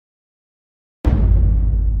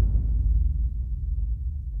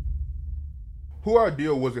Who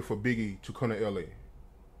ideal was it for Biggie to come to LA?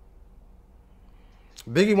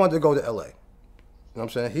 Biggie wanted to go to LA. You know what I'm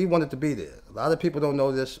saying? He wanted to be there. A lot of people don't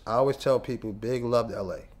know this. I always tell people Big loved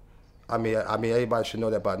LA. I mean, everybody should know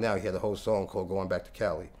that by now. He had a whole song called "Going Back to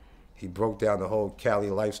Cali." He broke down the whole Cali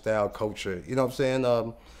lifestyle culture. You know what I'm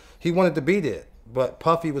saying? He wanted to be there, but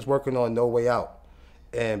Puffy was working on No Way Out,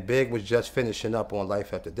 and Big was just finishing up on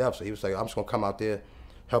Life After Death. So he was like, "I'm just gonna come out there,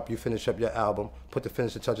 help you finish up your album, put the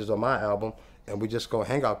finishing touches on my album, and we just gonna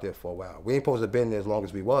hang out there for a while." We ain't supposed to have been there as long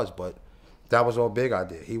as we was, but that was all Big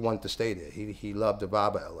idea. He wanted to stay there. He loved the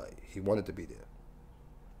vibe of LA. He wanted to be there.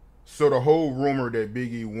 So the whole rumor that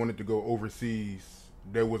Biggie wanted to go overseas,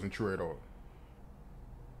 that wasn't true at all.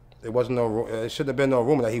 It wasn't no. It shouldn't have been no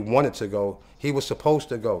rumor that he wanted to go. He was supposed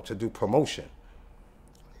to go to do promotion,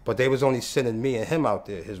 but they was only sending me and him out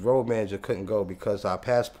there. His road manager couldn't go because our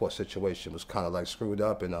passport situation was kind of like screwed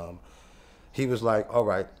up, and he was like, "All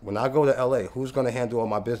right, when I go to LA, who's gonna handle all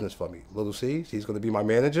my business for me? Lil Cease? He's gonna be my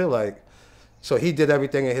manager, like." So he did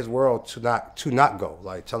everything in his world to not go,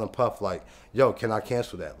 like telling Puff like, "Yo, can I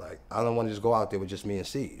cancel that? Like, I don't want to just go out there with just me and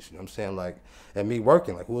C's." You know what I'm saying? Like, and me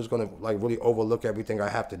working, like, who's gonna like really overlook everything I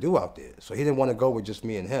have to do out there? So he didn't want to go with just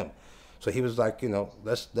me and him. So he was like, you know,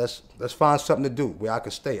 let's find something to do where I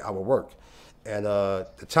could stay. I would work. And the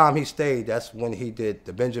time he stayed, that's when he did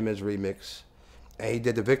the Benjamins remix, and he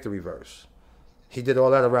did the Victory verse. He did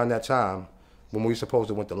all that around that time when we were supposed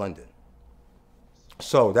to went to London.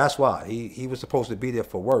 So that's why he was supposed to be there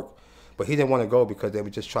for work, but he didn't want to go because they were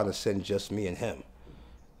just trying to send just me and him,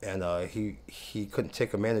 and he couldn't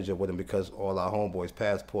take a manager with him because all our homeboys'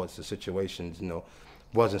 passports and situations, you know,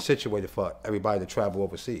 wasn't situated for everybody to travel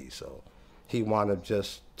overseas. So he wound up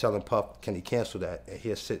just telling Puff, can he cancel that, and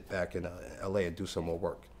he'll sit back in LA and do some more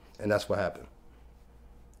work, and that's what happened.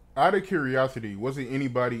 Out of curiosity, was it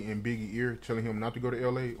anybody in Biggie's ear telling him not to go to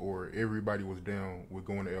LA, or everybody was down with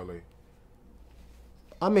going to LA?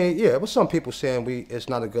 I mean, yeah, it was some people saying it's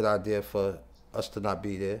not a good idea for us to not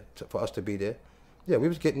be there, for us to be there. Yeah, we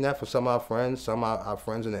was getting that from some of our friends, some of our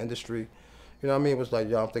friends in the industry. You know what I mean? It was like,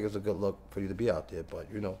 yo, I don't think it's a good look for you to be out there. But,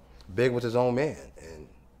 you know, Big was his own man. And,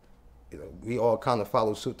 you know, we all kind of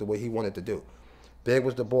followed suit the way he wanted to do. Big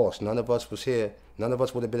was the boss. None of us was here. None of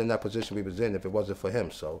us would have been in that position we was in if it wasn't for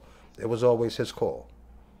him. So it was always his call.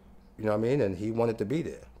 You know what I mean? And he wanted to be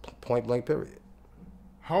there. Point blank, period.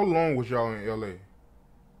 How long was y'all in LA?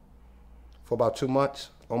 For about 2 months,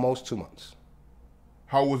 almost 2 months.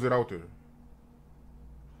 How was it out there? It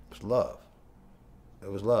was love.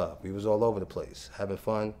 It was love. We was all over the place, having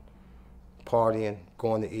fun, partying,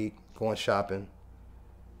 going to eat, going shopping.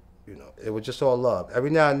 You know, it was just all love. Every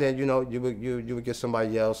now and then, you know, you would get somebody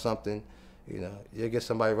yell something. You know, you get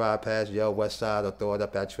somebody ride past, yell West Side, or throw it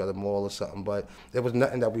up at you at a mall or something. But there was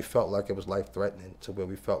nothing that we felt like it was life threatening to where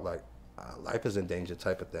we felt like life is in danger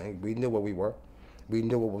type of thing. We knew where we were. We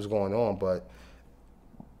knew what was going on, but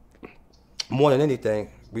more than anything,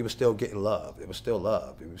 we were still getting love. It was still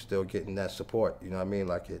love. We were still getting that support. You know what I mean?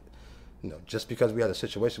 Like it, you know, just because we had a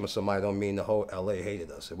situation with somebody don't mean the whole LA hated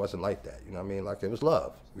us. It wasn't like that. You know what I mean? Like it was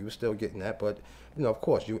love. We were still getting that, but you know, of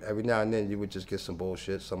course, you every now and then you would just get some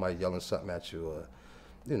bullshit, somebody yelling something at you, or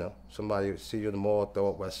you know, somebody would see you in the mall,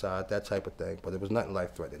 throw up West Side, that type of thing. But it was nothing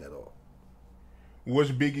life threatening at all.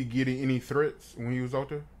 Was Biggie getting any threats when he was out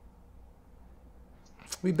there?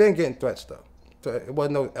 We've been getting threats though. It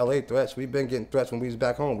wasn't no LA threats. We've been getting threats when we was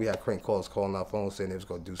back home. We had crank calls calling our phones saying they was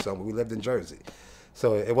gonna do something. We lived in Jersey.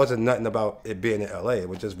 So it wasn't nothing about it being in LA. It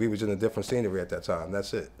was just we was in a different scenery at that time.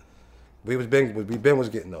 That's it. We was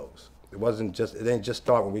getting those. It ain't just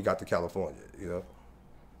start when we got to California, you know.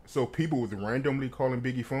 So people was randomly calling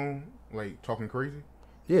Biggie phone, like talking crazy?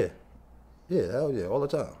 Yeah. Yeah, hell yeah, all the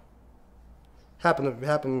time.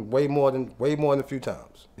 Happened way more than a few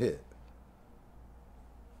times. Yeah.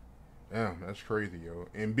 Damn, that's crazy, yo.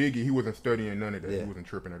 And Biggie, he wasn't studying none of that. Yeah. He wasn't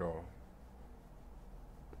tripping at all.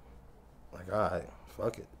 Like, all right,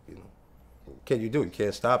 fuck it, you know. What can you do? You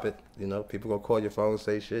can't stop it, you know. People gonna call your phone and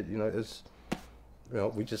say shit, you know. It's, you know,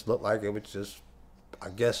 we just looked like it was just, I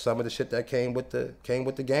guess, some of the shit that came with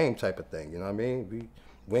the game type of thing. You know what I mean?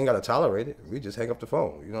 We ain't gotta tolerate it. We just hang up the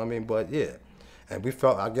phone. You know what I mean? But yeah, and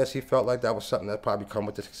I guess he felt like that was something that probably come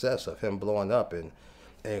with the success of him blowing up, and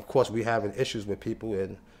of course we having issues with people,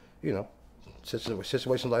 and you know,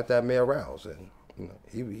 situations like that may arouse, and you know,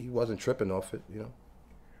 he wasn't tripping off it, you know.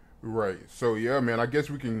 Right. So yeah, man, I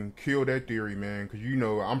guess we can kill that theory, man, because you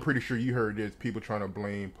know, I'm pretty sure you heard this, people trying to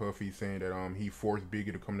blame Puffy, saying that he forced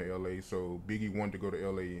Biggie to come to LA, so Biggie wanted to go to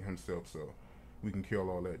LA himself, so we can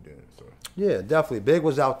kill all that then. So yeah, definitely. Big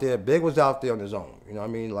was out there on his own. You know what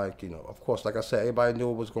I mean? Like, you know, of course, like I said, everybody knew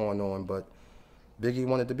what was going on, but Biggie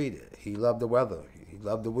wanted to be there. He loved the weather. He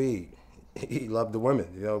loved the weed. He loved the women.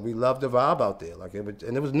 You know, we loved the vibe out there. Like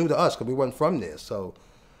and it was new to us because we weren't from there. So,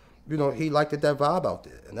 you know, he liked that vibe out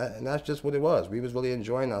there, and that's just what it was. We was really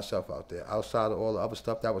enjoying ourselves out there. Outside of all the other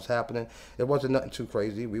stuff that was happening, it wasn't nothing too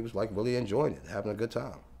crazy. We was like really enjoying it, having a good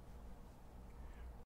time.